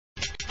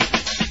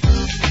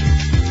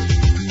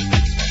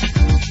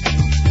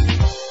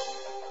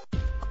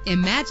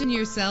Imagine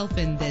yourself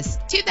in this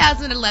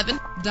 2011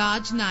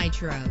 Dodge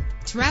Nitro.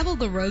 Travel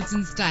the roads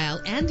in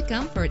style and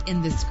comfort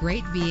in this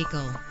great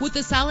vehicle. With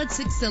a solid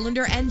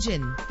 6-cylinder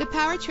engine, the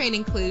powertrain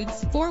includes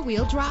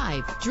 4-wheel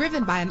drive,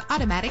 driven by an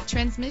automatic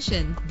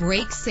transmission.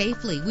 Brake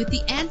safely with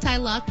the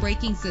anti-lock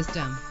braking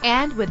system.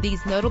 And with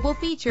these notable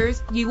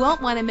features, you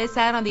won't want to miss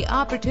out on the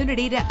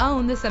opportunity to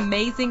own this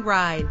amazing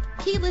ride.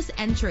 Keyless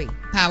entry,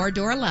 power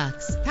door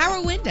locks,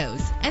 power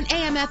windows, an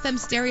AM/FM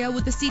stereo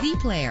with a CD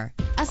player,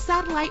 a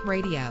satellite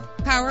radio,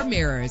 power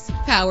mirrors,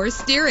 power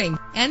steering.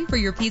 And for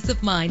your peace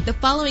of mind, the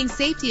following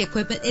safety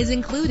equipment is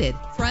included: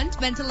 front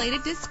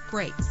ventilated disc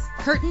brakes,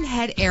 curtain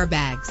head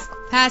airbags,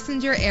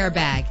 passenger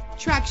airbag,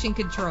 traction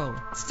control,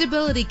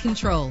 stability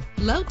control,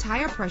 low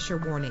tire pressure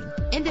warning,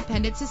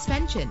 independent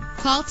suspension.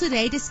 Call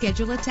today to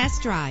schedule a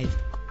test drive.